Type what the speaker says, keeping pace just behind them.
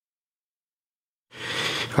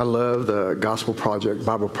I love the Gospel Project,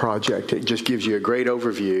 Bible Project. It just gives you a great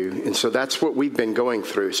overview. And so that's what we've been going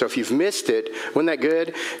through. So if you've missed it, wasn't that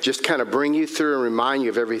good? Just kind of bring you through and remind you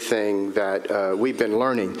of everything that we've been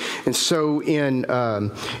learning. And so in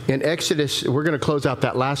Exodus, we're going to close out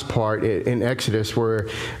that last part in Exodus where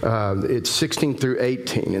it's 16 through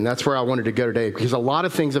 18. And that's where I wanted to go today because a lot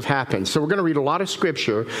of things have happened. So we're going to read a lot of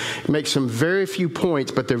scripture, make some very few points,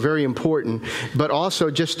 but they're very important. But also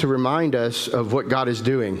just to remind us of what God is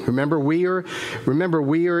doing. Remember, we are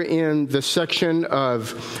in the section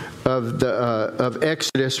of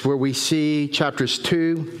Exodus where we see chapters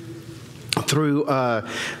 2 through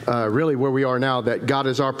really where we are now, that God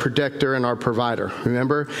is our protector and our provider.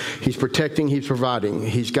 Remember, He's protecting, He's providing.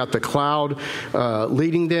 He's got the cloud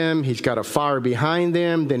leading them. He's got a fire behind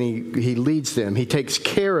them. Then He leads them. He takes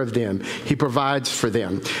care of them. He provides for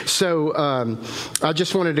them. So I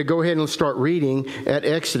just wanted to go ahead and start reading at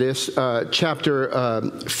Exodus chapter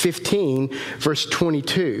 15, verse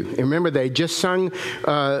 22. And remember, they just sung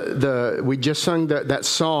that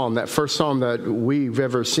psalm, that first psalm that we've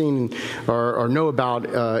ever seen or know about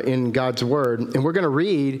in God's Word. And we're going to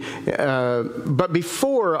read, but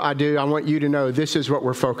before I do, I want you to know this is what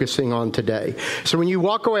we're focusing on today. So when you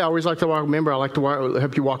walk away, I always like to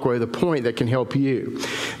help you walk away with a point that can help you.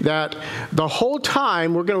 That the whole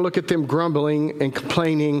time, we're going to look at them grumbling and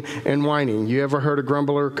complaining and whining. You ever heard a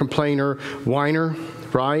grumbler, complainer, whiner?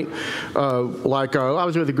 Right? I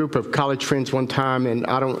was with a group of college friends one time, and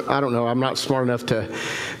I don't know, I'm not smart enough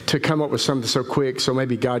to come up with something so quick, so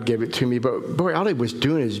maybe God gave it to me. But boy, all he was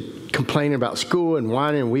doing is complaining about school and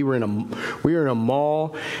whining. We were in a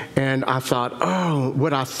mall, and I thought,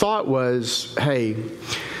 what I thought was, hey,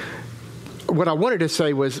 what I wanted to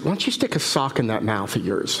say was, why don't you stick a sock in that mouth of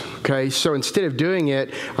yours? Okay, so instead of doing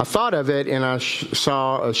it, I thought of it, and I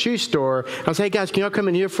saw a shoe store. I said, hey guys, can y'all come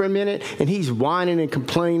in here for a minute? And he's whining and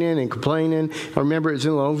complaining. I remember it was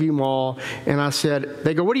in the Longview Mall, and I said,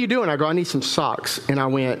 they go, what are you doing? I go, I need some socks. And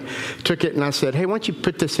I took it, and I said, hey, why don't you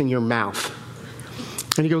put this in your mouth?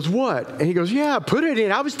 And he goes, what? And he goes, yeah, put it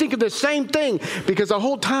in. I was thinking the same thing because the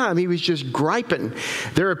whole time he was just griping.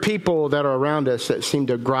 There are people that are around us that seem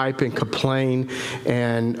to gripe and complain,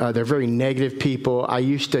 and they're very negative people. I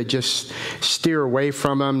used to just steer away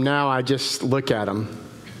from them. Now I just look at them.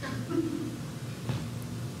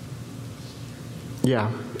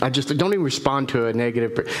 Yeah, I just don't even respond to a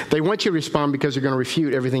negative. They want you to respond because they're going to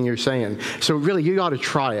refute everything you're saying. So really, you ought to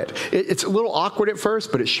try it. It's a little awkward at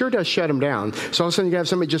first, but it sure does shut them down. So all of a sudden, you have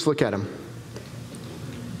somebody just look at them.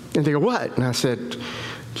 And they go, what? And I said,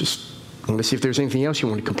 let's see if there's anything else you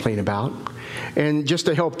want to complain about. And just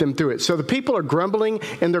to help them through it. So the people are grumbling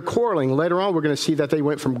and they're quarreling. Later on, we're going to see that they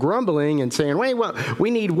went from grumbling and saying, wait, well, we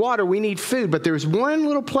need water, we need food. But there's one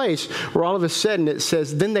little place where all of a sudden it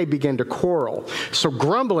says, then they begin to quarrel. So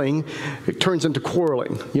grumbling, it turns into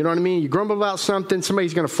quarreling. You know what I mean? You grumble about something,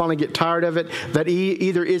 somebody's going to finally get tired of it, that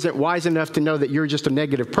either isn't wise enough to know that you're just a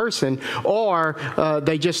negative person, or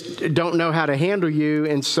they just don't know how to handle you,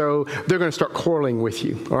 and so they're going to start quarreling with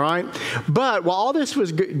you, all right? But while all this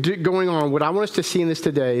was going on, what I want us to see in this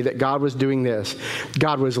today, that God was doing this.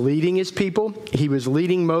 God was leading His people. He was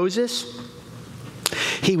leading Moses.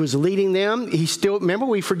 He was leading them. Remember,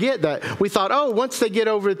 we forget that. We thought, once they get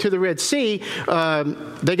over to the Red Sea,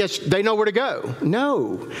 they know where to go.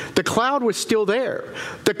 No, the cloud was still there.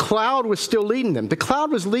 The cloud was still leading them. The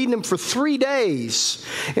cloud was leading them for 3 days.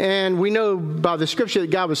 And we know by the scripture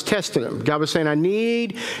that God was testing them. God was saying, I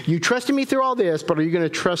need you trusting me through all this, but are you going to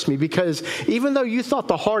trust me? Because even though you thought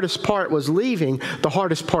the hardest part was leaving, the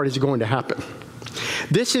hardest part is going to happen.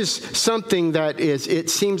 This is something that it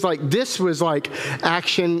seems like this was like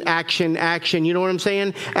action, action, action. You know what I'm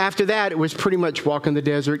saying? After that, it was pretty much walk in the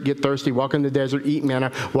desert, get thirsty, walk in the desert, eat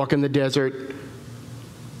manna, walk in the desert.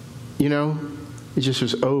 You know? It just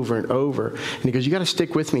was over and over. And he goes, you got to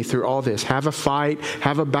stick with me through all this. Have a fight,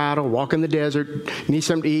 have a battle, walk in the desert, need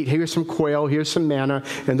something to eat. Here's some quail, here's some manna.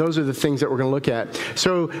 And those are the things that we're going to look at.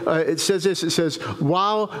 So it says this, it says,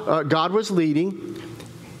 while God was leading,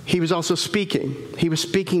 He was also speaking. He was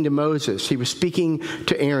speaking to Moses. He was speaking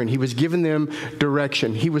to Aaron. He was giving them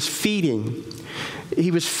direction. He was feeding.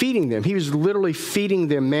 He was feeding them. He was literally feeding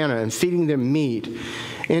them manna and feeding them meat.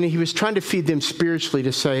 And he was trying to feed them spiritually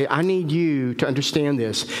to say, I need you to understand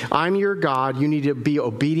this. I'm your God. You need to be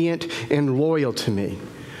obedient and loyal to me.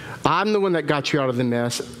 I'm the one that got you out of the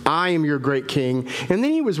mess. I am your great king. And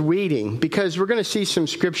then he was weeding, because we're going to see some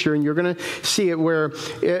scripture, and you're going to see it where,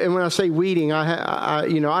 and when I say weeding, I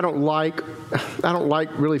don't like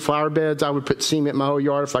really flower beds. I would put cement in my whole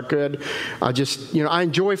yard if I could. I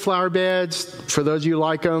enjoy flower beds. For those of you who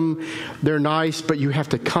like them, they're nice, but you have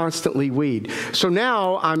to constantly weed. So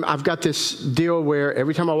now I've got this deal where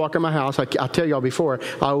every time I walk in my house, I tell y'all before,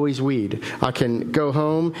 I always weed. I can go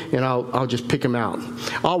home and I'll just pick them out.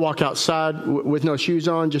 I'll walk outside with no shoes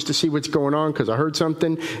on just to see what's going on because I heard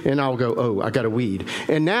something, and I'll go, oh, I got to weed.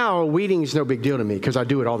 And now weeding is no big deal to me because I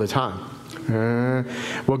do it all the time.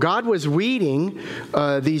 Well, God was weeding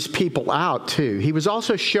these people out too. He was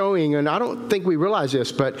also showing, and I don't think we realize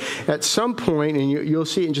this, but at some point, and you'll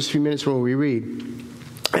see it in just a few minutes when we read,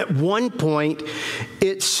 at one point,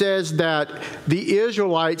 it says that the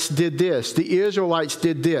Israelites did this, the Israelites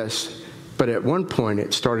did this. But at one point,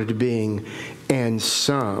 it started to being, and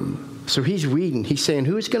some. So he's weeding. He's saying,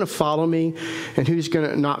 who's going to follow me and who's going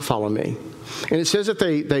to not follow me? And it says that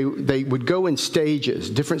they would go in stages,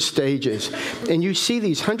 different stages. And you see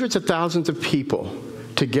these hundreds of thousands of people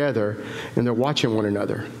together, and they're watching one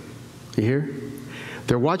another. You hear?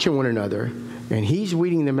 They're watching one another, and he's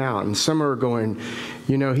weeding them out. And some are going,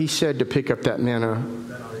 he said to pick up that manna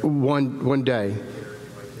one day.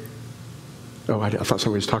 Oh, I thought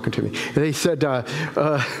somebody was talking to me. They said they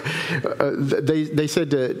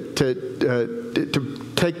said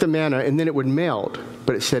to take the manna, and then it would melt.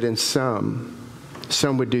 But it said, and some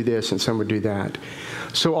would do this and some would do that.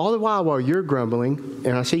 So all the while you're grumbling,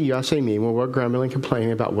 and I say you, I say me, when we're grumbling,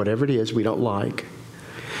 complaining about whatever it is we don't like,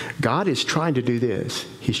 God is trying to do this.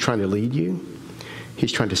 He's trying to lead you.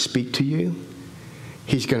 He's trying to speak to you.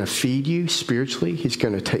 He's going to feed you spiritually. He's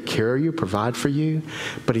going to take care of you, provide for you.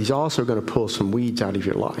 But he's also going to pull some weeds out of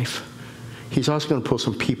your life. He's also going to pull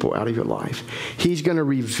some people out of your life. He's going to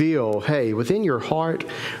reveal, hey, within your heart,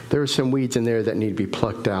 there are some weeds in there that need to be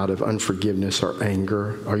plucked out of unforgiveness or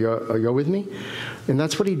anger. Are you with me? And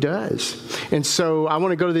that's what he does. And so I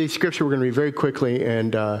want to go to the scripture. We're going to read very quickly,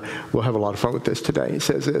 and we'll have a lot of fun with this today. It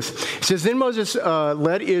says this. It says, then Moses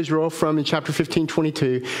led Israel from, in chapter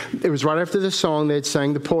 15:22. It was right after the song they had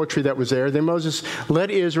sang, the poetry that was there. Then Moses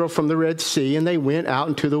led Israel from the Red Sea, and they went out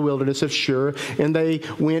into the wilderness of Shur, and they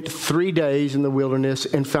went 3 days in the wilderness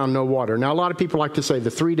and found no water. Now, a lot of people like to say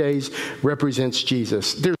the 3 days represents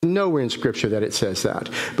Jesus. There's nowhere in Scripture that it says that.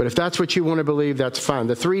 But if that's what you want to believe, that's fine.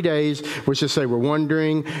 The 3 days was to say we're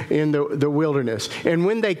wandering in the wilderness. And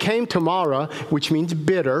when they came to Marah, which means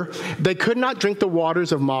bitter, they could not drink the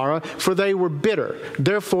waters of Marah, for they were bitter.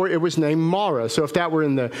 Therefore, it was named Marah. So if that were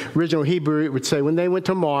in the original Hebrew, it would say, when they went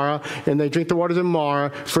to Marah, and they drink the waters of Marah,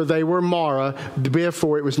 for they were Marah,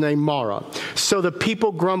 therefore it was named Marah. So the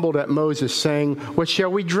people grumbled at Moses, saying, what shall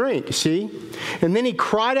we drink? See? And then he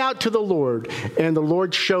cried out to the Lord, and the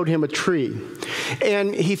Lord showed him a tree.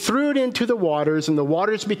 And he threw it into the waters, and the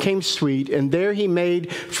waters became sweet, and there he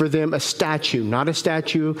made for them a statue, not a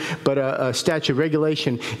statue, but a statue,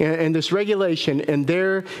 regulation. And this regulation, and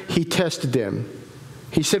there he tested them.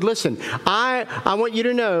 He said, listen, I want you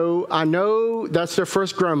to know, I know that's their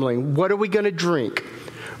first grumbling. What are we going to drink?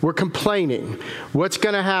 We're complaining. What's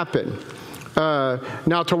going to happen?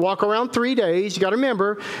 Now, to walk around 3 days, you got to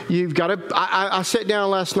remember, you've got to, I sat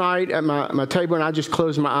down last night at my table, and I just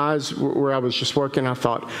closed my eyes where I was just working. I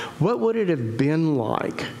thought, what would it have been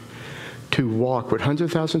like to walk with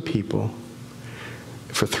 100,000 people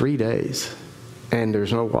for 3 days and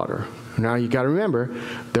there's no water? Now, you got to remember,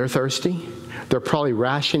 they're thirsty. They're probably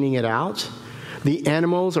rationing it out. The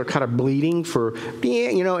animals are kind of bleeding for,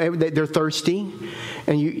 they're thirsty.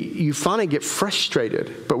 And you finally get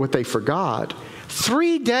frustrated. But what they forgot,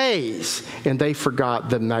 3 days, and they forgot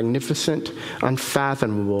the magnificent,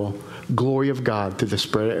 unfathomable glory of God through the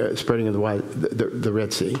spreading of the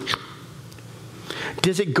Red Sea.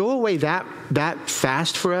 Does it go away that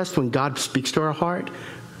fast for us when God speaks to our heart?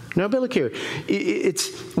 No, but look here.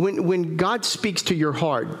 It's when God speaks to your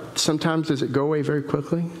heart, sometimes does it go away very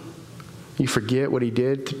quickly? You forget what he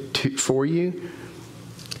did for you?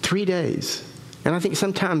 3 days. And I think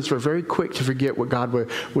sometimes we're very quick to forget what God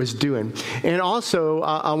was doing. And also,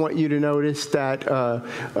 I want you to notice that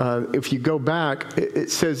if you go back, it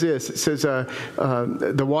says this. It says,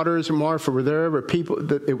 the waters of Marah were there, but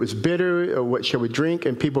it was bitter. What shall we drink?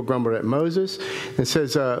 And people grumbled at Moses. And it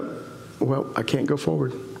says, well, I can't go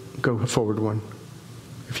forward. Go forward one,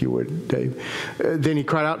 if you would, Dave. Then he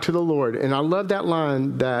cried out to the Lord. And I love that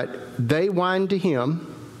line that they whined to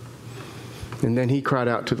him, and then he cried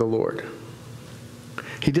out to the Lord.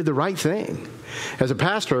 He did the right thing. As a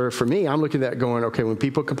pastor, for me, I'm looking at that going, okay, when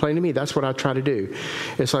people complain to me, that's what I try to do.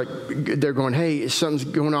 It's like they're going, hey, something's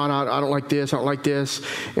going on. I don't like this. I don't like this.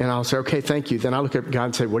 And I'll say, okay, thank you. Then I look at God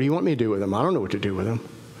and say, what do you want me to do with them? I don't know what to do with them.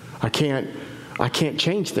 I can't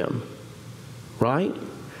change them, right?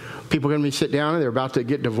 People are going to be sit down and they're about to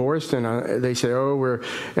get divorced, and they say,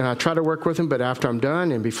 and I try to work with them, but after I'm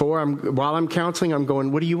done and while I'm counseling, I'm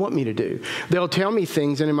going, what do you want me to do? They'll tell me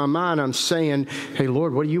things, and in my mind, I'm saying, hey,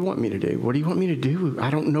 Lord, what do you want me to do? What do you want me to do? I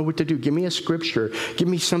don't know what to do. Give me a scripture. Give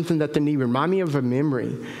me something that they need. Remind me of a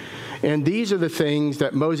memory. And these are the things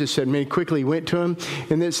that Moses said. He quickly went to him,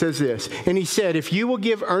 and it says this. And he said, if you will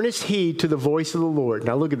give earnest heed to the voice of the Lord.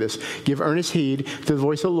 Now look at this. Give earnest heed to the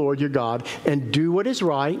voice of the Lord your God, and do what is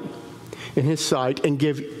right in his sight, and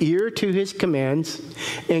give ear to his commands,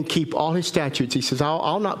 and keep all his statutes. He says,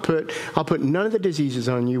 I'll put none of the diseases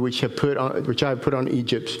on you which I have put on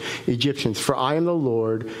Egyptians. For I am the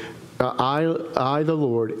Lord. I, the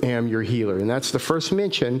Lord, am your healer. And that's the first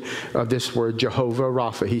mention of this word, Jehovah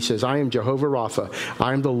Rapha. He says, I am Jehovah Rapha.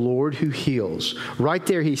 I am the Lord who heals. Right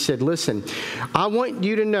there, he said, listen, I want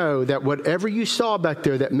you to know that whatever you saw back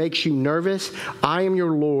there that makes you nervous, I am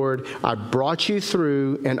your Lord. I brought you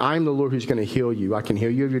through, and I am the Lord who's going to heal you. I can heal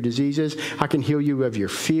you of your diseases. I can heal you of your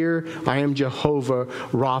fear. I am Jehovah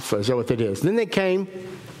Rapha. Is that what it is? Then they came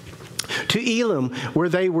to Elim, where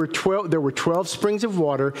there were 12 springs of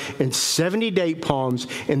water and 70 date palms,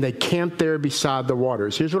 and they camped there beside the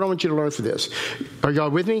waters. Here's what I want you to learn for this. Are y'all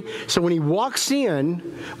with me? So when they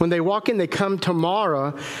walk in, they come to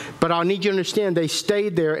Marah, but I need you to understand they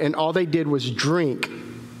stayed there, and all they did was drink.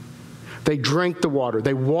 They drank the water.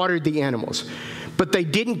 They watered the animals. But they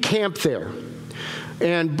didn't camp there.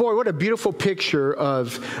 And boy, what a beautiful picture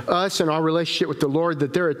of us and our relationship with the Lord,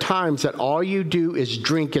 that there are times that all you do is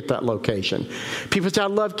drink at that location. People say, I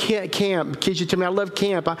love camp. Kids, you tell me, I love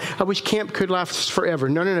camp. I wish camp could last forever.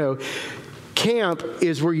 No. Camp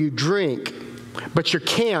is where you drink, but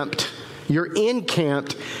you're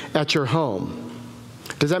encamped at your home.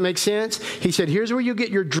 Does that make sense? He said, here's where you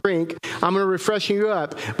get your drink. I'm going to refresh you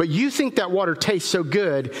up. But you think that water tastes so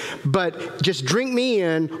good, but just drink me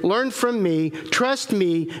in, learn from me, trust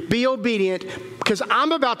me, be obedient, because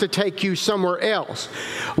I'm about to take you somewhere else.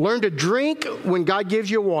 Learn to drink when God gives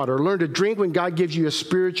you water. Learn to drink when God gives you a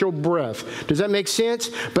spiritual breath. Does that make sense?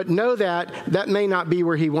 But know that may not be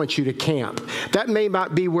where he wants you to camp. That may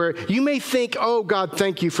not be where you may think, oh, God,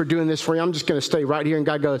 thank you for doing this for me. I'm just going to stay right here. And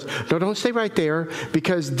God goes, no, don't stay right there,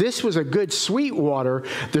 because this was a good sweet water,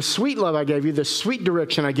 the sweet love I gave you, the sweet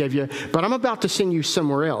direction I gave you, but I'm about to send you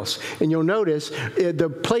somewhere else. And you'll notice the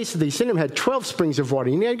place that they sent him had 12 springs of water.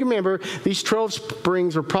 You need to remember, these 12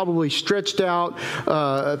 springs were probably stretched out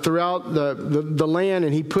throughout the land,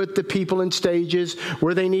 and he put the people in stages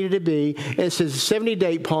where they needed to be. And it says 70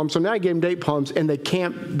 date palms. So now I gave them date palms, and they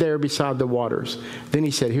camped there beside the waters. Then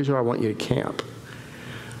he said, here's where I want you to camp.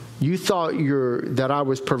 You thought that I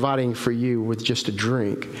was providing for you with just a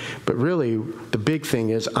drink. But really, the big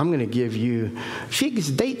thing is I'm going to give you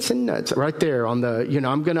figs, dates, and nuts right there on the,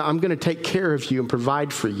 I'm going to take care of you and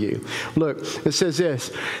provide for you. Look, it says this.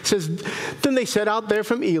 It says, then they set out there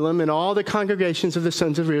from Elim, and all the congregations of the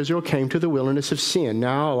sons of Israel came to the wilderness of Sin.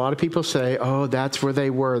 Now, a lot of people say, oh, that's where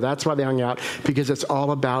they were. That's why they hung out, because it's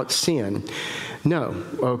all about sin. No,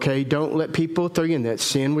 okay, don't let people throw you in that.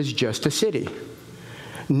 Sin was just a city.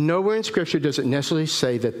 Nowhere in Scripture does it necessarily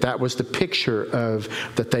say that was the picture of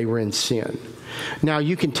that they were in sin. Now,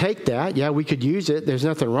 you can take that. Yeah, we could use it. There's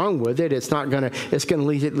nothing wrong with it. It's going to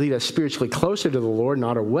lead us spiritually closer to the Lord,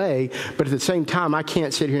 not away. But at the same time, I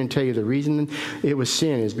can't sit here and tell you the reason it was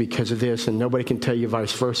sin is because of this, and nobody can tell you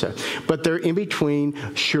vice versa. But they're in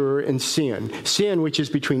between Shur and Sin. Sin, which is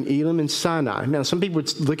between Elim and Sinai. Now, some people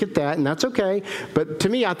would look at that, and that's okay. But to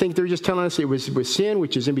me, I think they're just telling us it was Sin,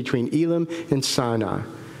 which is in between Elim and Sinai.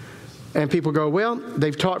 And people go, well,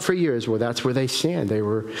 they've taught for years. Well, that's where they sinned.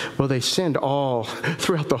 They sinned all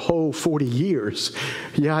throughout the whole 40 years.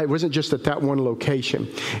 Yeah, it wasn't just at that one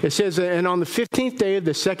location. It says, and on the 15th day of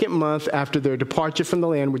the second month after their departure from the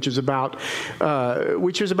land, which was about a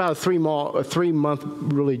 3-month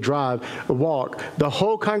really walk, the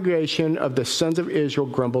whole congregation of the sons of Israel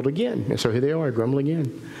grumbled again. And so here they are, grumbling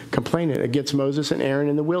again, complaining against Moses and Aaron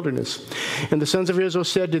in the wilderness. And the sons of Israel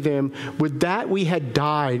said to them, would that we had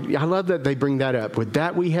died. I love that they bring that up. Would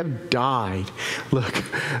that we have died. Look,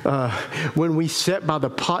 when we sat by the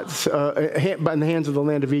pots, in the hands of the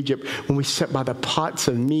land of Egypt, when we sat by the pots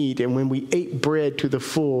of meat, and when we ate bread to the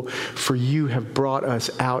full, for you have brought us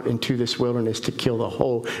out into this wilderness to kill the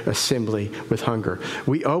whole assembly with hunger.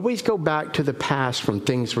 We always go back to the past when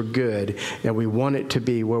things were good, and we want it to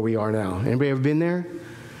be where we are now. Anybody ever been there?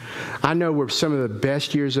 I know where some of the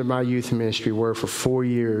best years of my youth ministry were for 4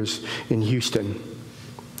 years in Houston.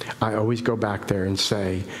 I always go back there and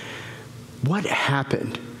say, what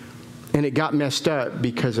happened? And it got messed up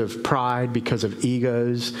because of pride, because of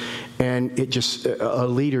egos, and a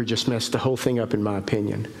leader just messed the whole thing up, in my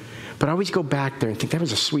opinion. But I always go back there and think that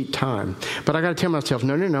was a sweet time. But I got to tell myself,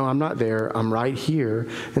 no, I'm not there. I'm right here,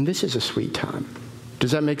 and this is a sweet time. Does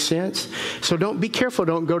that make sense? So be careful.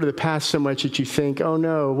 Don't go to the past so much that you think, oh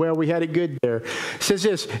no, well, we had it good there. It says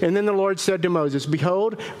this, and then the Lord said to Moses,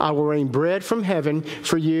 behold, I will rain bread from heaven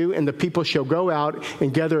for you, and the people shall go out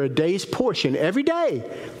and gather a day's portion every day,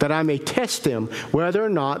 that I may test them whether or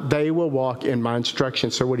not they will walk in my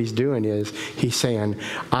instructions. So what he's doing is he's saying,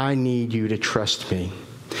 I need you to trust me.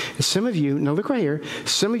 And some of you, now look right here,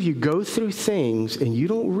 some of you go through things and you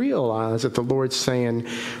don't realize that the Lord's saying,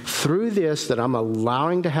 through this that I'm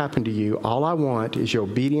allowing to happen to you, all I want is your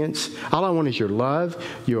obedience. All I want is your love,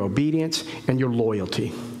 your obedience, and your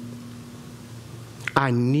loyalty.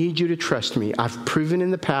 I need you to trust me. I've proven in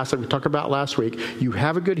the past, like we talked about last week, you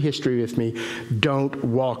have a good history with me. Don't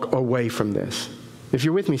walk away from this. If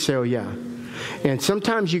you're with me, say, oh yeah. And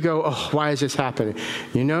sometimes you go, oh, why is this happening?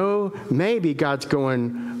 Maybe God's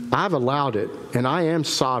going, I've allowed it, and I am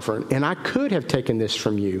sovereign, and I could have taken this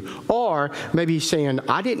from you. Or maybe he's saying,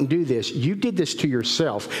 I didn't do this. You did this to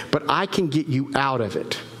yourself, but I can get you out of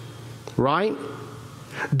it. Right?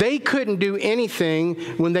 They couldn't do anything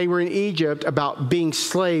when they were in Egypt about being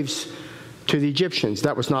slaves to the Egyptians.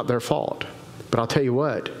 That was not their fault. But I'll tell you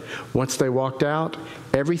what, once they walked out,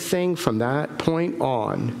 everything from that point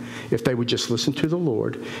on, if they would just listen to the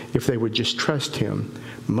Lord, if they would just trust him,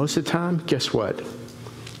 most of the time, guess what?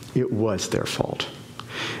 It was their fault.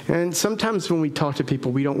 And sometimes when we talk to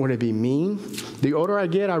people, we don't want to be mean. The older I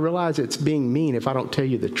get, I realize it's being mean if I don't tell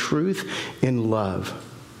you the truth in love.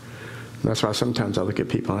 And that's why sometimes I look at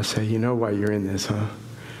people and I say, you know why you're in this, huh?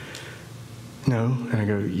 No. And I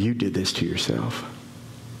go, you did this to yourself.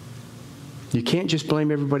 You can't just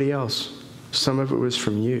blame everybody else. Some of it was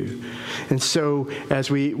from you. And so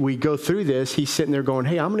as we go through this, he's sitting there going,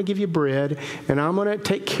 hey, I'm going to give you bread, and I'm going to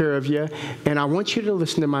take care of you, and I want you to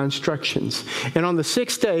listen to my instructions. And on the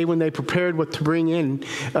 6th day, when they prepared what to bring in,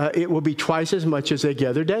 it will be twice as much as they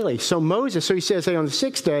gather daily. So he says, hey, on the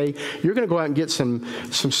 6th day, you're going to go out and get some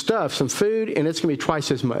stuff, some food, and it's going to be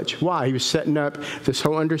twice as much. Why? He was setting up this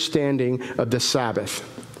whole understanding of the Sabbath.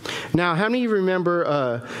 Now, how many of you remember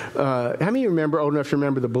old enough to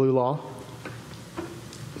remember the blue law?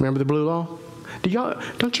 Remember the blue law?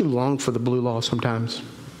 Don't you long for the blue law sometimes?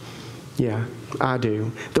 Yeah, I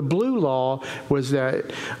do. The blue law was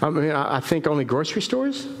that, I think only grocery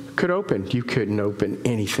stores could open. You couldn't open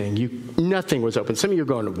anything. Nothing was open. Some of you are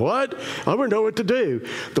going, what? I don't know what to do.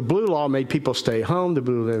 The blue law made people stay home. The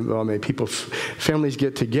blue law made families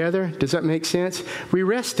get together. Does that make sense? We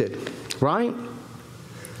rested, right?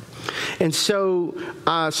 And so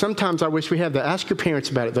sometimes I wish we had that. Ask your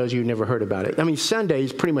parents about it, those of you who never heard about it.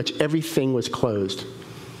 Sundays, pretty much everything was closed,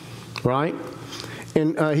 right?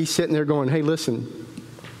 And he's sitting there going, hey, listen,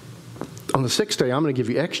 on the 6th day, I'm going to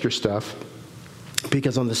give you extra stuff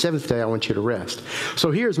because on the 7th day, I want you to rest.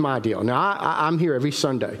 So here's my deal. Now, I'm here every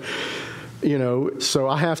Sunday, so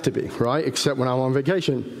I have to be, right? Except when I'm on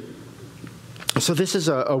vacation. So this is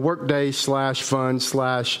a work day / fun /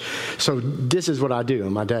 so this is what I do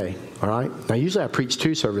on my day, all right? Now, usually I preach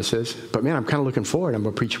 2 services, but man, I'm kind of looking forward. I'm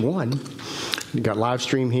going to preach 1. You got live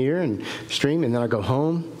stream here and then I go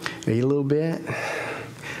home, eat a little bit.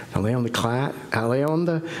 I lay on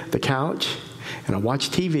the couch, and I watch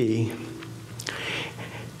TV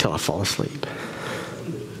till I fall asleep.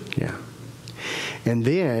 Yeah. And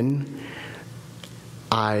then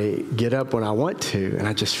I get up when I want to, and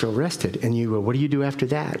I just feel rested. And you go, what do you do after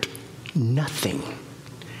that? Nothing.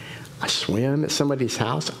 I swim at somebody's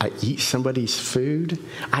house. I eat somebody's food.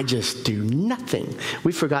 I just do nothing.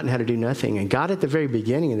 We've forgotten how to do nothing. And God at the very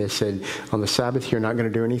beginning of this said, on the Sabbath, you're not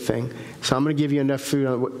going to do anything. So I'm going to give you enough food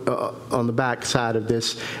on the back side of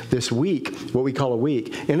this week, what we call a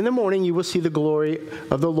week. And in the morning, you will see the glory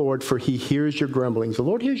of the Lord, for he hears your grumblings. The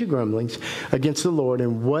Lord hears your grumblings against the Lord.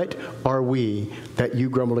 And what are we that you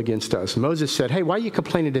grumble against us? Moses said, hey, why are you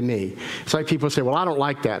complaining to me? It's like people say, well, I don't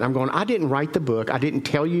like that. And I'm going, I didn't write the book. I didn't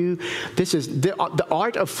tell you. This is the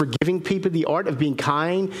art of forgiving people, the art of being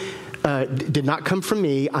kind, did not come from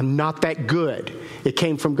me. I'm not that good. It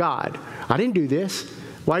came from God. I didn't do this.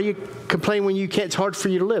 Why do you complain when it's hard for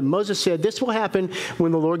you to live? Moses said, this will happen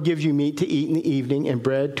when the Lord gives you meat to eat in the evening and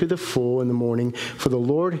bread to the full in the morning. For the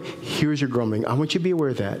Lord hears your grumbling. I want you to be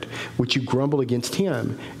aware of that. Would you grumble against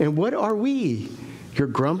him? And what are we Your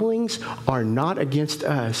grumblings are not against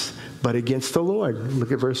us, but against the Lord.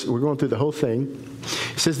 Look at verse, we're going through the whole thing.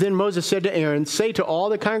 It says, then Moses said to Aaron, say to all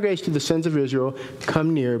the congregation of the sons of Israel,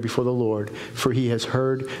 come near before the Lord, for he has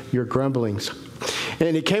heard your grumblings.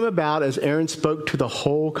 And it came about as Aaron spoke to the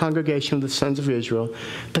whole congregation of the sons of Israel,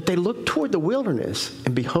 that they looked toward the wilderness,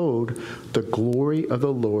 and behold, the glory of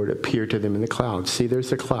the Lord appeared to them in the cloud. See, there's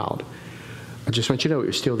the cloud. I just want you to know it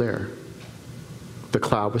was still there. The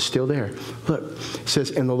cloud was still there. Look, it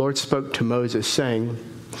says, and the Lord spoke to Moses, saying,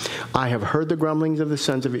 I have heard the grumblings of the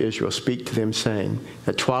sons of Israel. Speak to them, saying,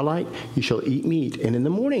 at twilight you shall eat meat, and in the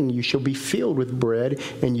morning you shall be filled with bread,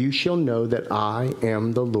 and you shall know that I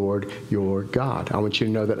am the Lord your God. I want you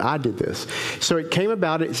to know that I did this. So it came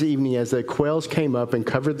about this evening as the quails came up and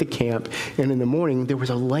covered the camp, and in the morning there was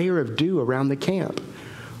a layer of dew around the camp.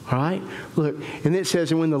 All right? Look, and it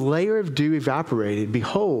says, and when the layer of dew evaporated,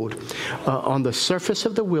 behold, on the surface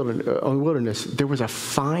of the wilderness, there was a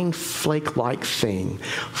fine flake-like thing,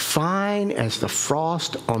 fine as the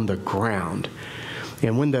frost on the ground.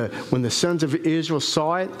 And when the sons of Israel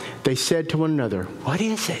saw it, they said to one another, what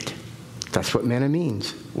is it? That's what manna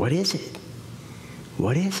means. What is it?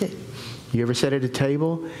 What is it? You ever sat at a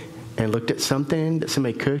table and looked at something that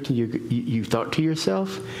somebody cooked and you thought to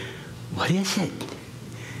yourself, what is it?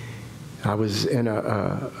 I was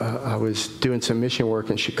doing some mission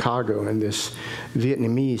work in Chicago, and this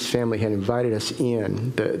Vietnamese family had invited us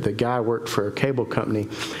in. The guy worked for a cable company,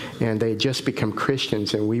 and they had just become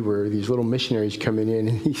Christians, and we were these little missionaries coming in,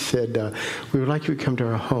 and he said, we would like you to come to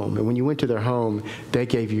our home. And when you went to their home, they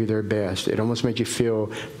gave you their best. It almost made you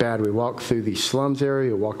feel bad. We walked through the slums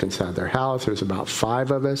area, we walked inside their house. There was about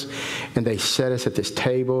 5 of us, and they set us at this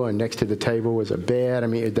table, and next to the table was a bed. I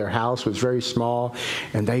mean, their house was very small,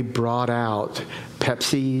 and they brought out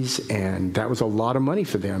Pepsis, and that was a lot of money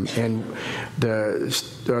for them. And the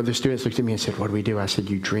other students looked at me and said, what do we do? I said,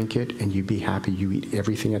 you drink it and you be happy. You eat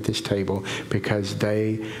everything at this table, because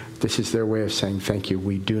this is their way of saying thank you.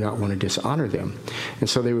 We do not want to dishonor them. And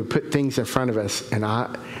so they would put things in front of us, and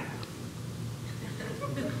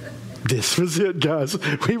this was it, guys.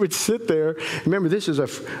 We would sit there. Remember, this is a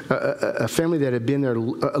family that had been there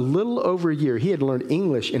a little over a year. He had learned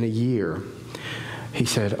English in a year. He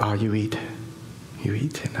said, you eat. You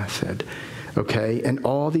eat. And I said, okay. And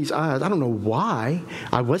all these eyes, I don't know why.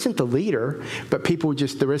 I wasn't the leader, but people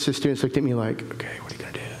the rest of the students looked at me like, okay, what are you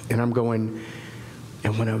going to do? And I'm going,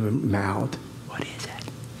 and one of them mouthed, what is it?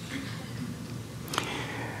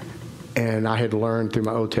 And I had learned through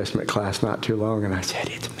my Old Testament class not too long, and I said,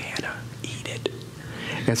 it's manna. Eat it.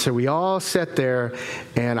 And so we all sat there,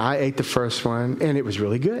 and I ate the first one, and it was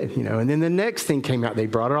really good, And then the next thing came out. They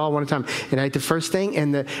brought it all one at a time, and I ate the first thing,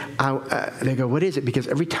 and they go, what is it? Because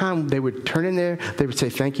every time they would turn in there, they would say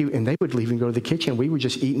thank you, and they would leave and go to the kitchen. We were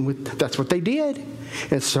just eating that's what they did.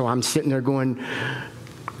 And so I'm sitting there going,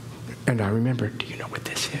 and I remember, do you know what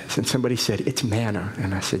this is? And somebody said, it's manna.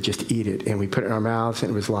 And I said, just eat it. And we put it in our mouths,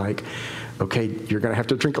 and it was like, okay, you're going to have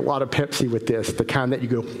to drink a lot of Pepsi with this, the kind that you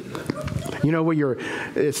go, where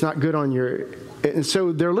it's not good on your. And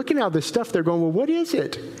so they're looking at this stuff. They're going, well, what is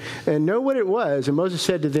it? And know what it was. And Moses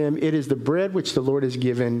said to them, it is the bread which the Lord has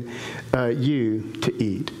given you to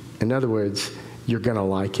eat. In other words, you're going to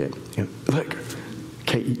like it. Look,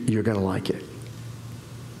 okay, you're going to like it.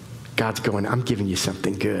 God's going, I'm giving you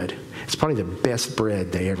something good. It's probably the best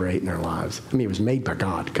bread they ever ate in their lives. I mean, it was made by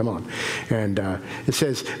God. Come on. And it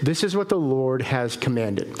says, this is what the Lord has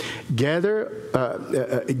commanded. Gather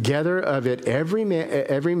of it every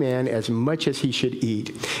man as much as he should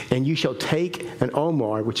eat. And you shall take an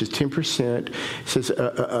omar, which is 10%, says,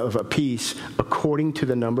 of a piece, according to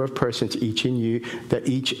the number of persons each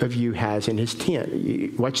of you has in his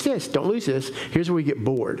tent. Watch this. Don't lose this. Here's where we get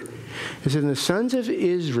bored. It says, the sons of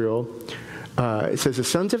Israel... it says the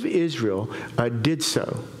sons of Israel did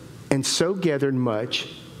so, and so gathered much,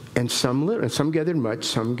 and some little. And some gathered much,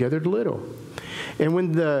 some gathered little. And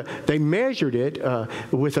when they measured it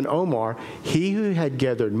with an omar, he who had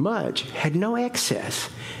gathered much had no excess,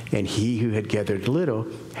 and he who had gathered little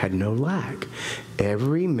had no lack.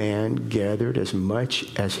 Every man gathered as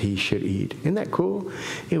much as he should eat. Isn't that cool?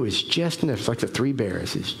 It was just enough. It's like the 3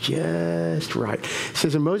 bears. It's just right. It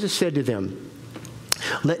says, and Moses said to them,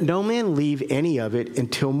 let no man leave any of it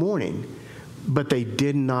until morning. But they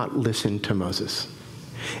did not listen to Moses.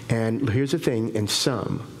 And here's the thing, and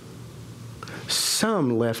some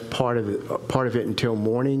left part of it until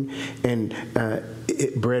morning, and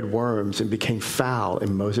it bred worms and became foul,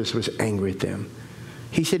 and Moses was angry at them.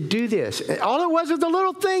 He said, do this. And all it was a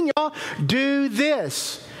little thing, y'all. Do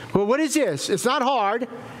this. Well, what is this? It's not hard.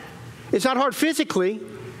 It's not hard physically.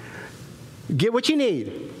 Get what you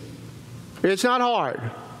need. It's not hard,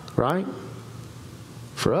 right?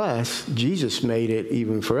 For us, Jesus made it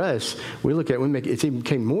even for us. We look at it, it even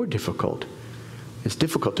became more difficult. It's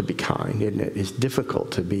difficult to be kind, isn't it? It's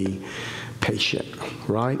difficult to be patient,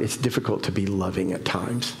 right? It's difficult to be loving at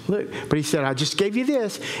times. Look, but he said, I just gave you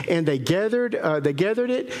this. And they gathered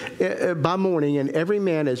it by morning, and every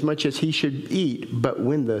man as much as he should eat. But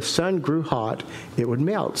when the sun grew hot, it would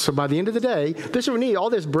melt. So by the end of the day, this is what we need.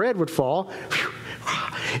 All this bread would fall.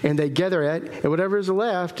 And they gather it, and whatever is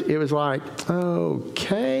left, it was like,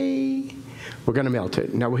 okay, we're going to melt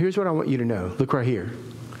it. Now, well, here's what I want you to know. Look right here.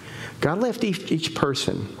 God left each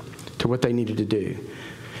person to what they needed to do.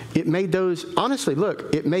 It made those, honestly,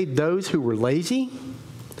 look, it made those who were lazy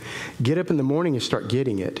get up in the morning and start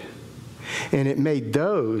getting it. And it made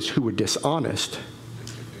those who were dishonest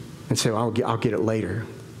and say, well, I'll get it later,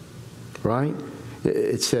 right?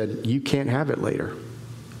 It said, you can't have it later.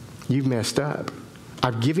 You've messed up.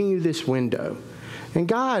 I've given you this window. And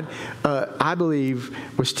God, I believe,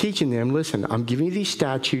 was teaching them, listen, I'm giving you these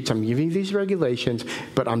statutes, I'm giving you these regulations,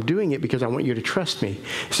 but I'm doing it because I want you to trust me.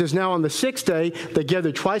 It says, now on the sixth day, they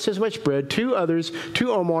gathered twice as much bread, 2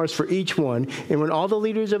 omars for each one. And when all the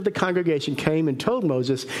leaders of the congregation came and told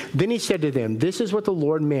Moses, then he said to them, this is what the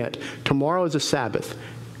Lord meant. Tomorrow is a Sabbath.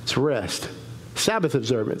 It's rest. Sabbath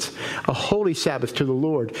observance, a holy Sabbath to the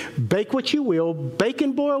Lord. Bake what you will, bake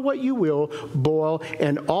and boil what you will boil,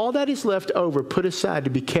 and all that is left over put aside to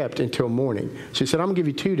be kept until morning. So he said, I'm going to give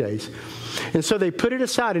you 2 days. And so they put it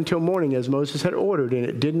aside until morning as Moses had ordered, and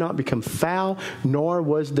it did not become foul, nor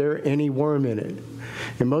was there any worm in it.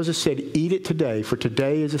 And Moses said, eat it today, for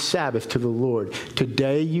today is a Sabbath to the Lord.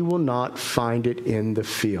 Today you will not find it in the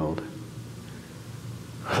field.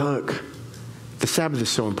 Look. The Sabbath is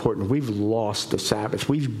so important. We've lost the Sabbath.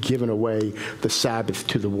 We've given away the Sabbath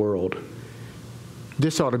to the world.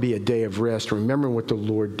 This ought to be a day of rest, remembering what the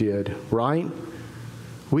Lord did, right?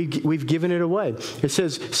 We've given it away. It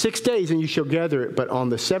says, 6 days and you shall gather it, but on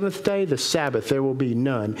the 7th day, the Sabbath, there will be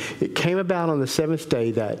none. It came about on the 7th day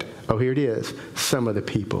that, here it is, some of the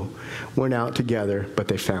people went out together, but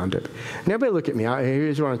they found it. Now, everybody look at me.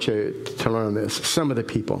 Here's what I want you to learn this. Some of the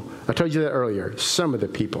people. I told you that earlier. Some of the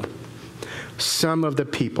people. Some of the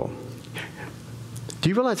people. Do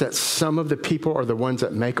you realize that some of the people are the ones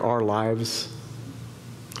that make our lives,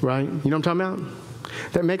 right? You know what I'm talking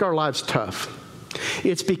about? That make our lives tough.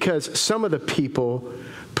 It's because some of the people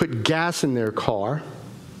put gas in their car,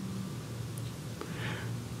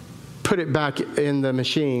 put it back in the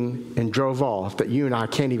machine, and drove off, that you and I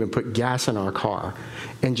can't even put gas in our car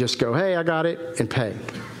and just go, hey, I got it, and pay.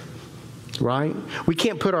 Right? We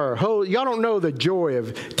can't put our whole, y'all don't know the joy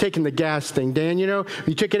of taking the gas thing, Dan. You know,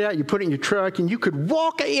 you took it out, you put it in your truck, and you could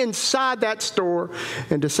walk inside that store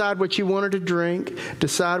and decide what you wanted to drink,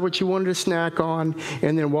 decide what you wanted to snack on,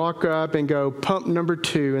 and then walk up and go pump number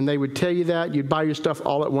 2. And they would tell you that. You'd buy your stuff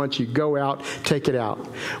all at once. You'd go out, take it out.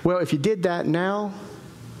 Well, if you did that now,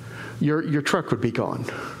 your truck would be gone.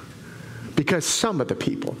 Because some of the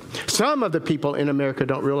people in America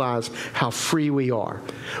don't realize how free we are.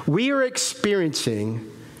 We are experiencing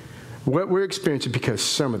what we're experiencing because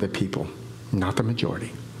some of the people, not the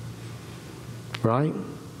majority. Right?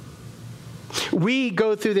 We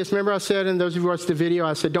go through this. Remember I said, and those of you who watched the video,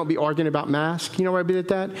 I said, don't be arguing about masks. You know why I did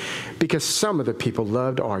that? Because some of the people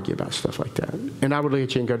love to argue about stuff like that. And I would look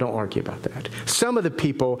at you and go, don't argue about that. Some of the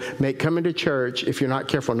people make coming to church, if you're not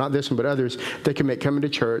careful, not this one, but others, they can make coming to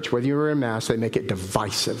church, whether you're in mask, they make it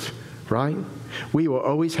divisive. Right? We will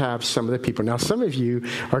always have some of the people. Now, some of you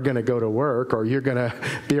are going to go to work, or you're going to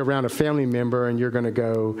be around a family member, and you're going to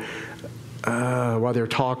go, while they're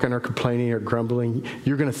talking or complaining or grumbling,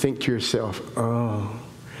 you're going to think to yourself,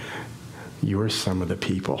 you're some of the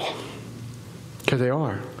people. Because they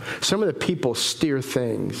are. Some of the people steer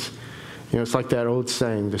things. You know, it's like that old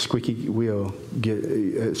saying, the squeaky wheel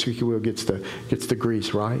gets the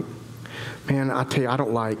grease, right? Man, I tell you, I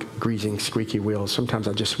don't like greasing squeaky wheels. Sometimes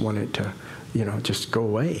I just want it to, just go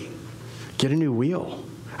away. Get a new wheel.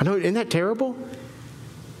 I know, isn't that terrible?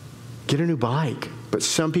 Get a new bike. But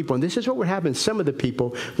some people, and this is what would happen, some of the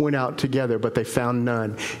people went out together, but they found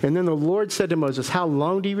none. And then the Lord said to Moses, how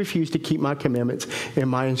long do you refuse to keep my commandments and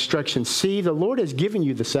my instructions? See, the Lord has given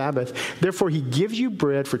you the Sabbath. Therefore, he gives you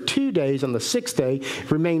bread for 2 days. On the 6th day,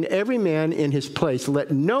 remain every man in his place. Let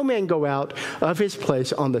no man go out of his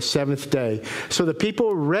place on the 7th day. So the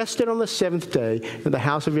people rested on the 7th day, and the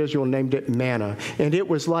house of Israel named it manna. And it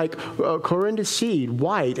was like coriander seed,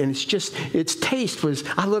 white, and its taste was,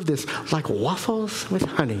 I love this, like waffles with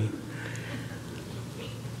honey.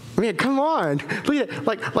 I mean, come on. Look at it,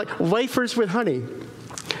 like wafers with honey.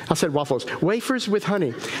 I said waffles. Wafers with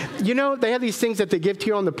honey. You know, they have these things that they give to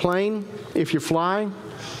you on the plane if you fly.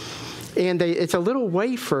 And it's a little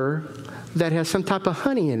wafer that has some type of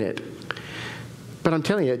honey in it. But I'm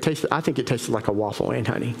telling you, I think it tastes like a waffle and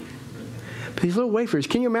honey. But these little wafers,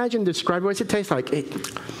 can you imagine describing what it tastes like?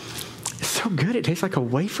 It's so good. It tastes like a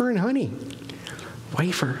wafer and honey.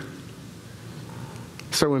 Wafer.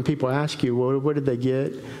 So when people ask you, well, what did they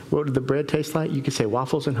get? What did the bread taste like? You can say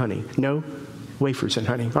waffles and honey. No, wafers and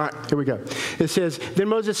honey. All right, here we go. It says, then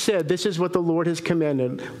Moses said, this is what the Lord has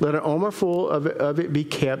commanded. Let an omer full of it be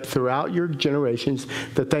kept throughout your generations,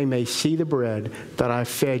 that they may see the bread that I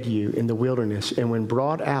fed you in the wilderness and when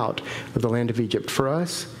brought out of the land of Egypt. For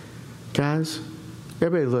us, guys,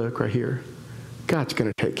 everybody look right here. God's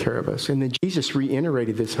going to take care of us. And then Jesus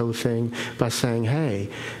reiterated this whole thing by saying, hey,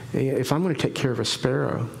 if I'm going to take care of a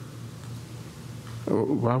sparrow,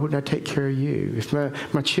 why wouldn't I take care of you? If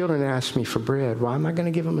my children ask me for bread, why am I going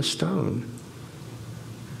to give them a stone?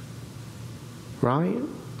 Right?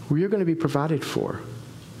 Well, you're going to be provided for.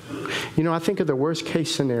 You know, I think of the worst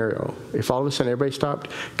case scenario. If all of a sudden everybody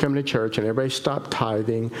stopped coming to church and everybody stopped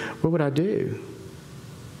tithing, what would I do?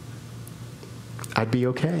 I'd be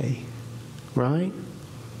okay. Right?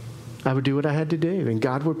 I would do what I had to do, and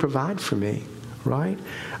God would provide for me, right?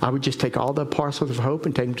 I would just take all the parcels of hope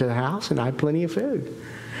and take them to the house, and I had plenty of food.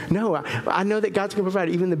 No, I know that God's going to provide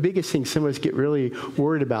even the biggest things some of us get really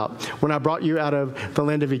worried about. When I brought you out of the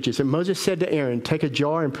land of Egypt, and Moses said to Aaron, take a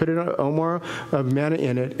jar and put an omer of manna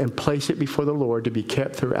in it and place it before the Lord to be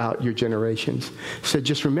kept throughout your generations. He said,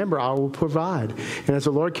 just remember, I will provide. And as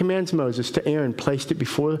the Lord commands Moses to Aaron placed it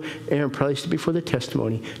before the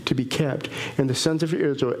testimony to be kept. And the sons of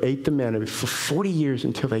Israel ate the manna for 40 years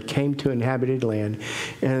until they came to inhabited land.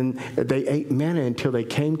 And they ate manna until they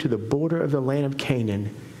came to the border of the land of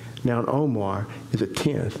Canaan. Now, an omer is a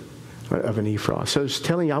tenth of an ephah. So it's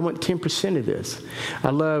telling you, I want 10% of this.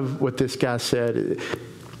 I love what this guy said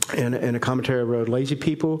in a commentary I wrote. Lazy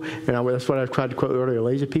people, and that's what I tried to quote earlier,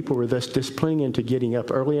 lazy people were thus disciplining into getting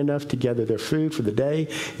up early enough to gather their food for the day,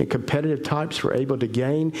 and competitive types were able to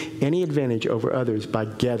gain any advantage over others by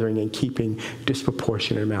gathering and keeping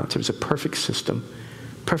disproportionate amounts. It was a perfect system.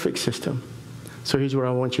 Perfect system. So here's what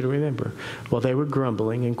I want you to remember. While they were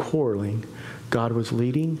grumbling and quarreling, God was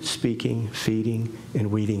leading, speaking, feeding, and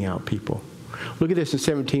weeding out people. Look at this in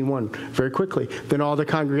 17:1, very quickly. Then all the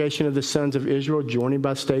congregation of the sons of Israel journeyed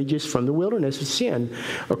by stages from the wilderness of Sin,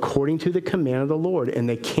 according to the command of the Lord. And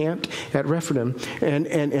they camped at Rephidim,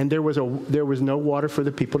 and there was no water for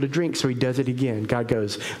the people to drink. So he does it again. God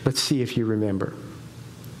goes, let's see if you remember.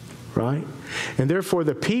 Right? And therefore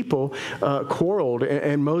the people quarreled,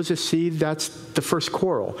 and Moses, see, that's the first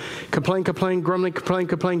quarrel. Complain, grumbling.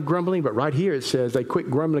 But right here it says they quit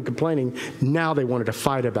grumbling, complaining. Now they wanted to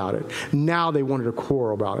fight about it. Now they wanted to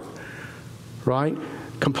quarrel about it. Right?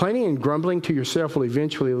 Complaining and grumbling to yourself will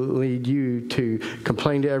eventually lead you to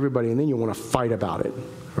complain to everybody, and then you want to fight about it.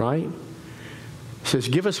 Right? It says,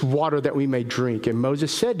 give us water that we may drink. And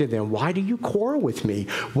Moses said to them, why do you quarrel with me?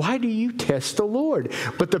 Why do you test the Lord?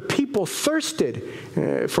 But the people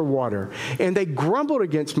thirsted for water. And they grumbled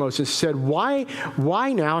against Moses, said, why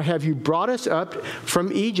now have you brought us up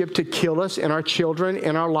from Egypt to kill us and our children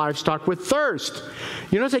and our livestock with thirst?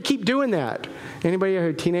 You notice they keep doing that. Anybody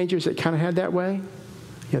have teenagers that kind of had that way?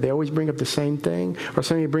 Yeah, they always bring up the same thing. Or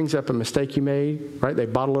somebody brings up a mistake you made, right? They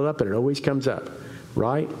bottle it up and it always comes up,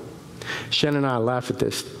 right? Shannon and I laugh at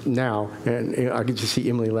this now, and I get to see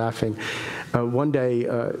Emily laughing. One day,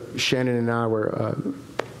 Shannon and I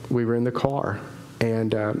we were in the car,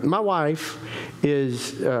 and my wife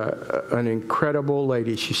is an incredible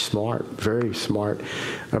lady. She's smart, very smart,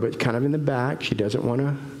 but kind of in the back. She doesn't want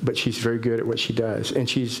to, but she's very good at what she does, and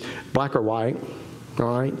she's black or white,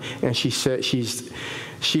 all right. And she said she's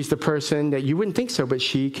the person that you wouldn't think so, but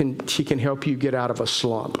she can help you get out of a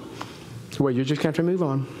slump. Well, you just have to move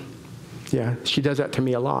on. Yeah, she does that to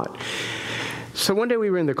me a lot. So one day we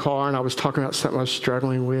were in the car, and I was talking about something I was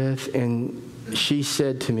struggling with, and she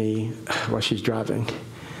said to me while she's driving,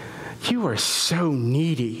 you are so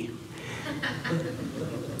needy.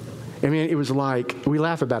 I mean, it was like, we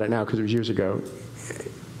laugh about it now because it was years ago.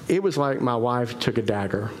 It was like my wife took a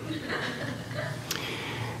dagger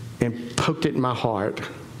and poked it in my heart,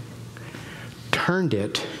 turned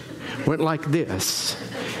it, went like this,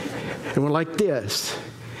 and went like this,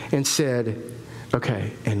 and said,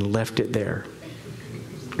 okay, and left it there.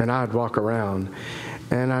 And I'd walk around,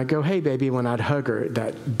 and I'd go, hey, baby. When I'd hug her,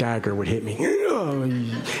 that dagger would hit me. oh,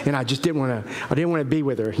 and I just didn't want to be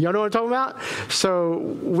with her. Y'all know what I'm talking about? So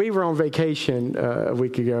we were on vacation a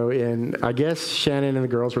week ago, and I guess Shannon and the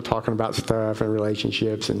girls were talking about stuff and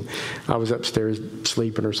relationships, and I was upstairs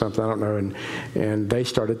sleeping or something, I don't know, and they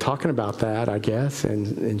started talking about that, I guess,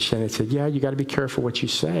 and Shannon said, yeah, you got to be careful what you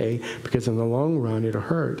say, because in the long run, it'll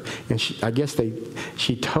hurt. And I guess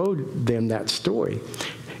she told them that story.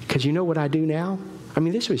 Because you know what I do now? I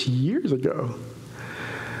mean, this was years ago.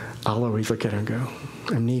 I'll always look at her and go,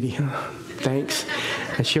 I'm needy, huh? Thanks.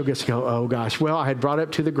 And she'll just go, oh, gosh. Well, I had brought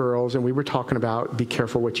up to the girls, and we were talking about be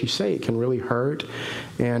careful what you say. It can really hurt.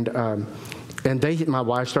 And my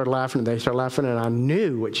wife started laughing, and they started laughing, and I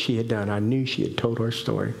knew what she had done. I knew she had told her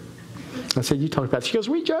story. I said, you talked about it. She goes,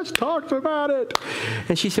 we just talked about it.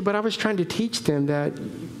 And she said, but I was trying to teach them that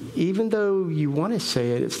even though you want to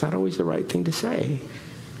say it, it's not always the right thing to say.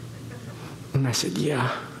 And I said,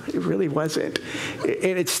 yeah, it really wasn't.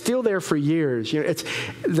 And it's still there for years. You know,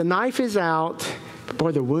 the knife is out, but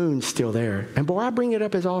boy, the wound's still there. And boy, I bring it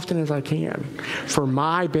up as often as I can for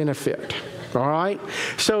my benefit. All right?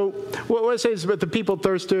 So what it says, but the people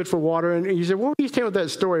thirsted for water. And you said, what were you saying with that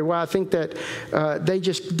story? Well, I think that they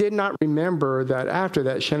just did not remember that after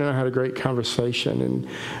that, Shannon and I had a great conversation. And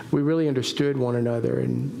we really understood one another.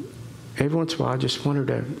 And every once in a while, I just wanted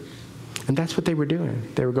to. And that's what they were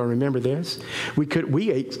doing. They were going to remember this.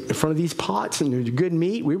 We ate in front of these pots, and there was good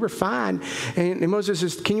meat. We were fine. And Moses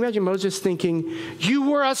says, can you imagine Moses thinking, you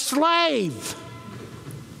were a slave?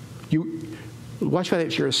 Watch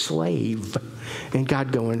that you're a slave. And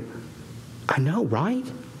God going, I know, right?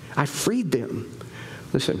 I freed them.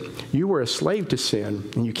 Listen, you were a slave to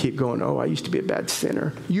sin, and you keep going, oh, I used to be a bad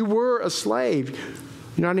sinner. You were a slave.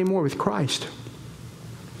 You're not anymore with Christ.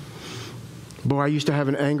 Boy, I used to have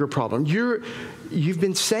an anger problem. You've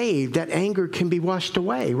been saved. That anger can be washed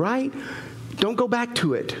away, right? Don't go back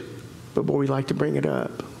to it. But boy, we like to bring it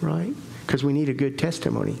up, right? Because we need a good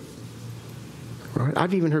testimony. Right?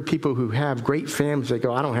 I've even heard people who have great families, they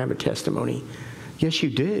go, I don't have a testimony. Yes,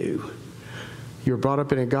 you do. You were brought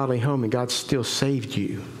up in a godly home, and God still saved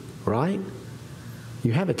you, right?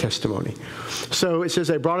 You have a testimony. So it says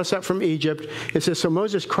they brought us up from Egypt. It says, so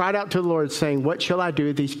Moses cried out to the Lord, saying, what shall I do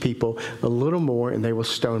with these people? A little more, and they will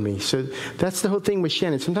stone me. So that's the whole thing with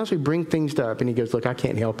Shannon. Sometimes we bring things up, and he goes, look, I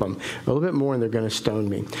can't help them. A little bit more, and they're going to stone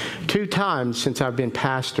me. 2 times since I've been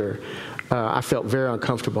pastor, I felt very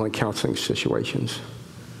uncomfortable in counseling situations.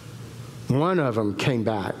 One of them came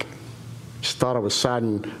back. Just thought I was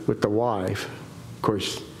siding with the wife. Of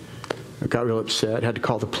course, I got real upset. Had to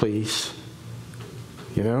call the police.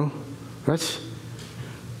 You know, that's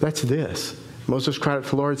this. Moses cried out to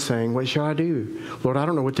the Lord, saying, what shall I do? Lord, I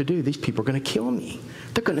don't know what to do. These people are going to kill me.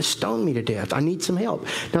 They're going to stone me to death. I need some help.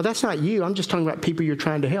 Now, that's not you. I'm just talking about people you're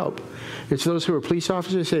trying to help. It's those who are police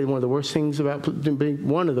officers. Say one of the worst things about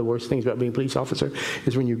being a police officer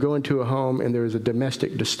is when you go into a home and there is a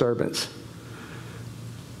domestic disturbance.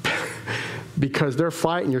 Because they're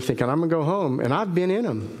fighting, you're thinking, I'm going to go home. And I've been in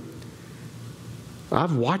them.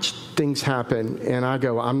 I've watched things happen, and I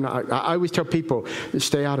go, I always tell people,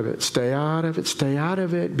 stay out of it, stay out of it, stay out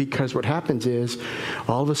of it, because what happens is,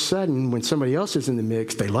 all of a sudden, when somebody else is in the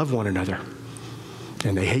mix, they love one another,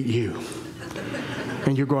 and they hate you.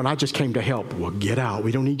 And you're going, I just came to help. Well, get out.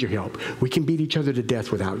 We don't need your help. We can beat each other to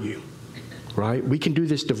death without you, right? We can do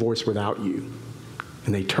this divorce without you.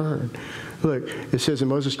 And they turn. Look, it says, and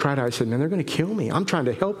Moses cried out, I said, man, they're going to kill me. I'm trying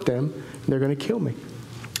to help them, and they're going to kill me.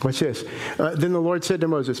 Watch this. Then the Lord said to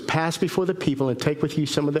Moses, pass before the people and take with you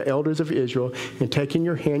some of the elders of Israel, and take in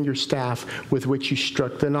your hand your staff with which you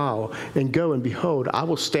struck the Nile, and go, and behold, I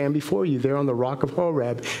will stand before you there on the rock of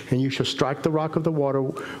Horeb, and you shall strike the rock of the water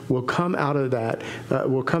will come out of that,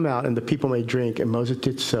 will come out, and the people may drink. And Moses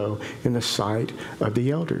did so in the sight of the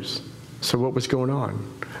elders. So what was going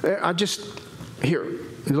on? Here,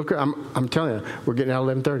 look, I'm telling you, we're getting out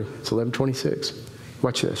 11:30. It's 11:26.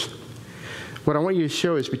 Watch this. What I want you to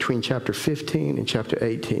show is between chapter 15 and chapter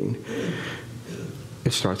 18,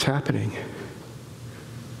 it starts happening.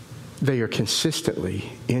 They are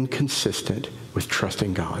consistently inconsistent with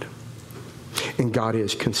trusting God. And God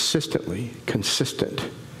is consistently consistent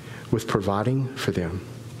with providing for them.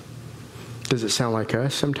 Does it sound like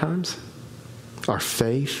us sometimes? Our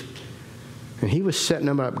faith. And he was setting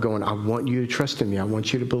them up going, I want you to trust in me. I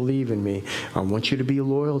want you to believe in me. I want you to be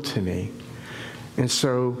loyal to me. And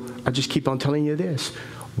so I just keep on telling you this.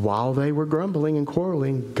 While they were grumbling and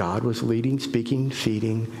quarreling, God was leading, speaking,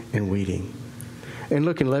 feeding, and weeding. And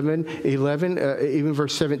look, in 11, even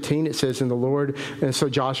verse 17, it says, and so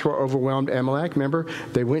Joshua overwhelmed Amalek. Remember,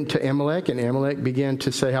 they went to Amalek, and Amalek began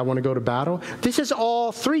to say, I want to go to battle. This is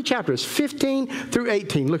all 3 chapters, 15 through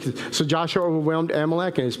 18. Look, so Joshua overwhelmed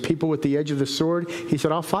Amalek and his people with the edge of the sword. He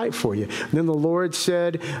said, I'll fight for you. And then the Lord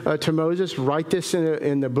said to Moses, write this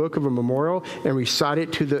in the book of a memorial and recite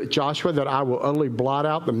it to Joshua, that I will utterly blot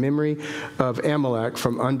out the memory of Amalek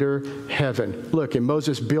from under heaven. Look, and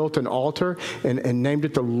Moses built an altar and named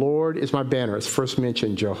it, the Lord is my banner. It's first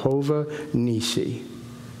mentioned, Jehovah Nisi.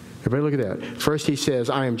 Everybody look at that. First he says,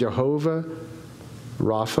 I am Jehovah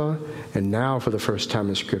Rapha. And now for the first time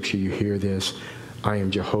in Scripture you hear this, I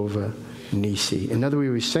am Jehovah Nisi. Another way he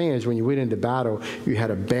was saying is when you went into battle, you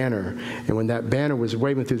had a banner. And when that banner was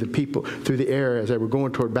waving through the air as they were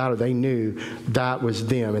going toward battle, they knew that was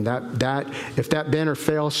them. And that if that banner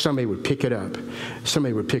fell, somebody would pick it up.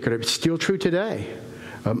 Somebody would pick it up. It's still true today.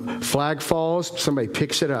 Flag falls, somebody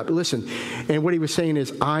picks it up. Listen, and what he was saying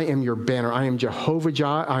is, I am your banner. I am Jehovah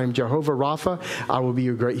Rapha. I will be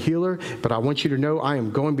your great healer. But I want you to know I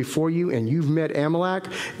am going before you, and you've met Amalek,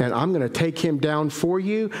 and I'm going to take him down for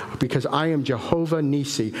you because I am Jehovah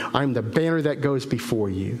Nisi. I am the banner that goes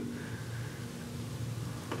before you.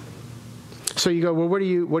 So you go, well, what do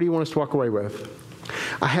you want us to walk away with?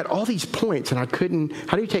 I had all these points and I couldn't.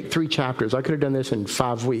 How do you take 3 chapters? I could have done this in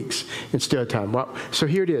 5 weeks instead of time. Well, so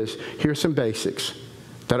here it is. Here's some basics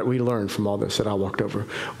that we learned from all this that I walked over.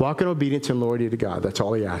 Walk in obedience and loyalty to God. That's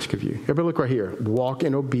all he asks of you. Everybody look right here. Walk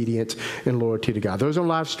in obedience and loyalty to God. Those on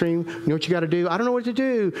live stream, you know what you got to do? I don't know what to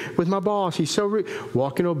do with my boss. He's so rude.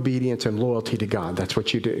 Walk in obedience and loyalty to God. That's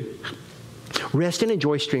what you do. Rest and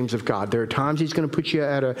enjoy streams of God. There are times he's going to put you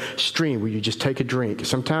at a stream where you just take a drink.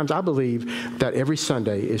 Sometimes I believe that every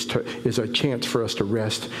Sunday is a chance for us to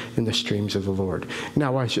rest in the streams of the Lord.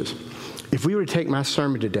 Now watch this. If we were to take my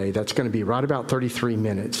sermon today, that's going to be right about 33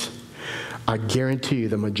 minutes. I guarantee you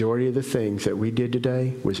the majority of the things that we did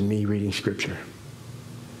today was me reading Scripture.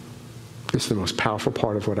 It's the most powerful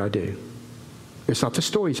part of what I do. It's not the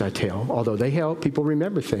stories I tell, although they help people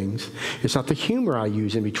remember things. It's not the humor I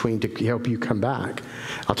use in between to help you come back.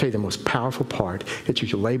 I'll tell you the most powerful part. It's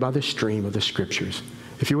you lay by the stream of the Scriptures.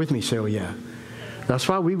 If you're with me, say, oh yeah. That's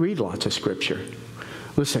why we read lots of Scripture.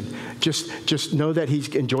 Listen, just know that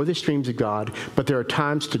enjoy the streams of God, but there are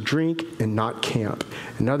times to drink and not camp.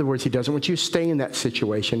 In other words, he doesn't want you to stay in that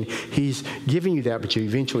situation. He's giving you that, but you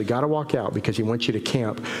eventually got to walk out because he wants you to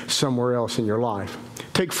camp somewhere else in your life.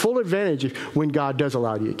 Take full advantage when God does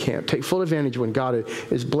allow you to camp. Take full advantage when God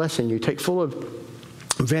is blessing you. Take full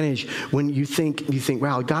advantage when you think,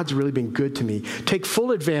 wow, God's really been good to me. Take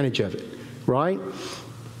full advantage of it, right?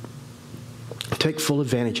 Take full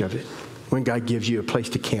advantage of it when God gives you a place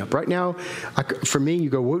to camp. Right now, for me, you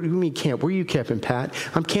go, what do you mean camp? Where are you camping, Pat?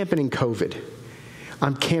 I'm camping in COVID.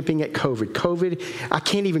 I'm camping at COVID. I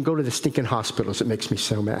can't even go to the stinking hospitals. It makes me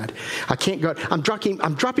so mad. I can't go. I'm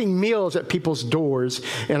dropping meals at people's doors,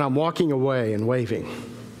 and I'm walking away and waving.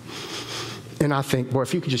 And I think, boy,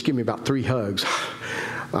 if you could just give me about 3 hugs.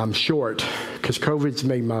 I'm short because COVID's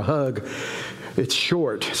made my hug. It's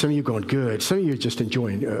short. Some of you are going, good. Some of you are just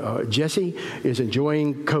enjoying. Jesse is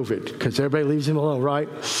enjoying COVID because everybody leaves him alone, right?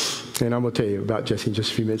 And I'm going to tell you about Jesse in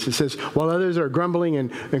just a few minutes. It says, while others are grumbling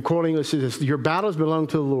and quarreling, it says, your battles belong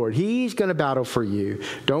to the Lord. He's going to battle for you.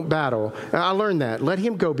 Don't battle. I learned that. Let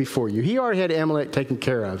him go before you. He already had Amalek taken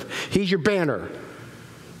care of. He's your banner.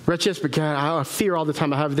 But I fear all the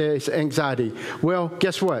time. I have this anxiety. Well,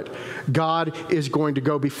 guess what? God is going to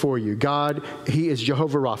go before you. He is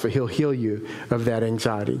Jehovah Rapha. He'll heal you of that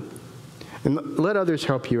anxiety. And let others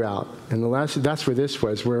help you out. And that's where this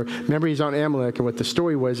was. Remember, he's on Amalek, and what the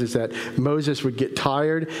story was is that Moses would get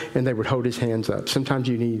tired, and they would hold his hands up. Sometimes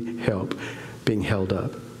you need help being held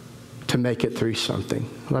up to make it through something.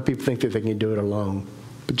 A lot of people think that they can do it alone,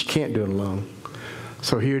 but you can't do it alone.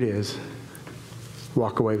 So here it is.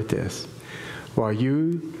 Walk away with this. While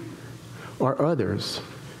you or others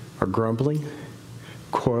are grumbling,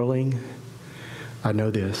 quarreling, I know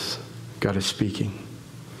this. God is speaking.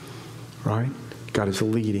 Right? God is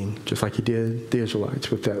leading, just like he did the Israelites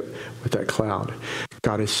with that cloud.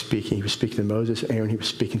 God is speaking. He was speaking to Moses, Aaron. He was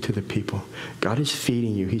speaking to the people. God is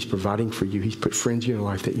feeding you. He's providing for you. He's put friends in your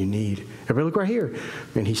life that you need. Everybody look right here.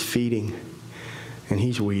 And he's feeding. And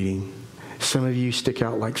he's weeding. Some of you stick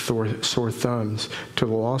out like sore thumbs to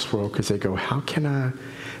the lost world because they go, how can I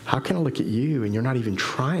look at you and you're not even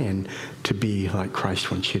trying to be like Christ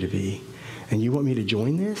wants you to be? And you want me to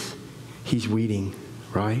join this? He's weeding,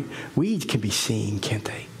 right? Weeds can be seen, can't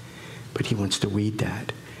they? But he wants to weed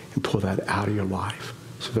that and pull that out of your life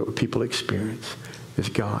so that what people experience is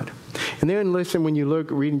God. And then listen, when you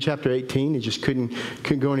look, reading chapter 18, it just couldn't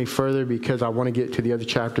go any further because I want to get to the other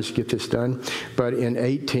chapters to get this done. But in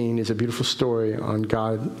 18 is a beautiful story on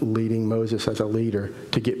God leading Moses as a leader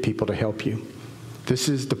to get people to help you. This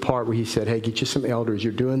is the part where he said, hey, get you some elders.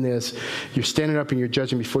 You're doing this. You're standing up and you're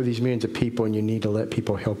judging before these millions of people, and you need to let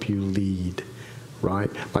people help you lead, right?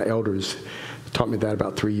 My elders taught me that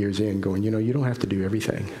about 3 years in, going, you don't have to do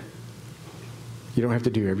everything. You don't have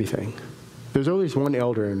to do everything. There's always one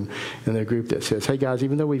elder in the group that says, hey, guys,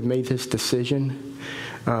 even though we've made this decision,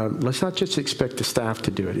 let's not just expect the staff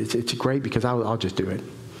to do it. It's great because I'll just do it.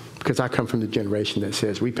 Because I come from the generation that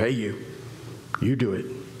says, we pay you. You do it.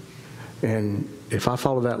 And if I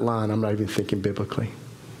follow that line, I'm not even thinking biblically.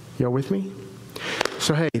 Y'all with me?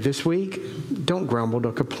 So, hey, this week, don't grumble,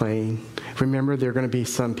 don't complain. Remember, there are going to be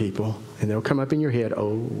some people, and they'll come up in your head,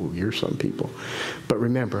 oh, you're some people. But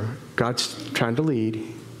remember, God's trying to lead.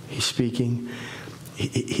 He's speaking.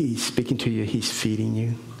 He's speaking to you. He's feeding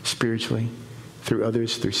you spiritually through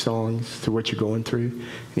others, through songs, through what you're going through.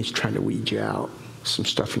 And he's trying to weed you out some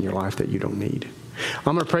stuff in your life that you don't need.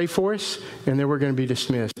 I'm going to pray for us, and then we're going to be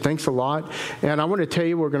dismissed. Thanks a lot. And I want to tell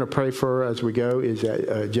you we're going to pray for as we go is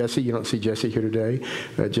Jesse. You don't see Jesse here today.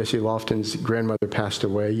 Jesse Lofton's grandmother passed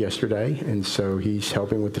away yesterday, and so he's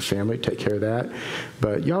helping with the family, take care of that.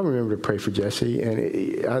 But y'all remember to pray for Jesse.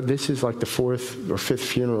 And this is like the 4th or 5th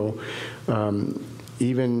funeral.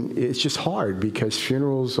 Even it's just hard because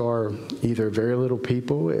funerals are either very little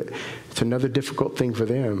people. It's another difficult thing for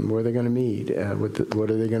them. Where are they going to meet? What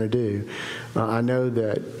are they going to do? I know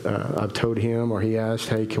that I've told him, or he asked,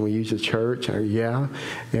 hey, can we use the church? Yeah.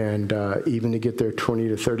 And even to get their 20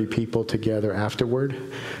 to 30 people together afterward.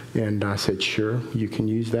 And I said, sure, you can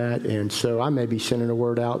use that. And so I may be sending a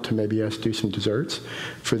word out to maybe us do some desserts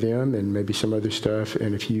for them and maybe some other stuff.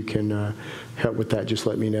 And if you can help with that, just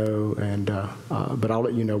let me know. And but I'll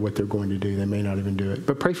let you know what they're going to do. They may not even do it.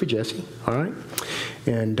 But pray for Jesse, all right?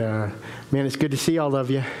 And, man, it's good to see all of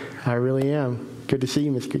you. I really am. Good to see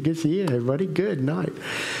you. It's good to see you, everybody. Good night.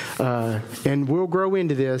 And we'll grow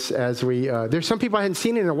into this as we, there's some people I hadn't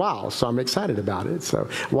seen in a while, so I'm excited about it. So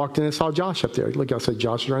I walked in and saw Josh up there. Look, I said,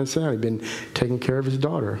 Josh is running sound. He'd been taking care of his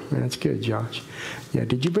daughter. Man, that's good, Josh. Yeah,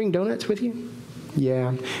 did you bring donuts with you?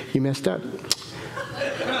 Yeah, you messed up.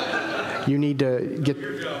 You need to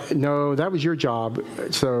get, no, that was your job,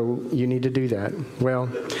 so you need to do that. Well,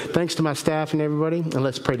 thanks to my staff and everybody, and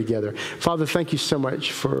let's pray together. Father, thank you so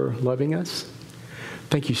much for loving us.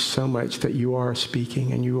 Thank you so much that you are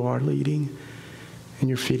speaking and you are leading and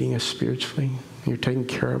you're feeding us spiritually and you're taking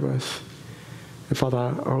care of us. And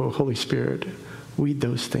Father, oh, Holy Spirit, weed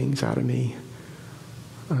those things out of me.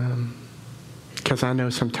 Because I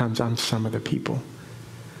know sometimes I'm some of the people.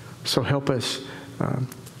 So help us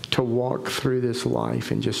to walk through this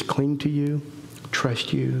life and just cling to you,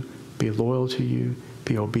 trust you, be loyal to you,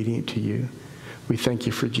 be obedient to you. We thank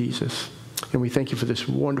you for Jesus. And we thank you for this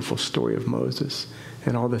wonderful story of Moses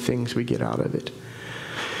and all the things we get out of it.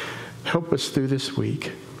 Help us through this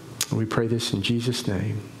week. We pray this in Jesus'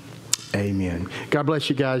 name. Amen. God bless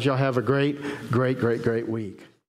you guys. Y'all have a great, great, great, great week.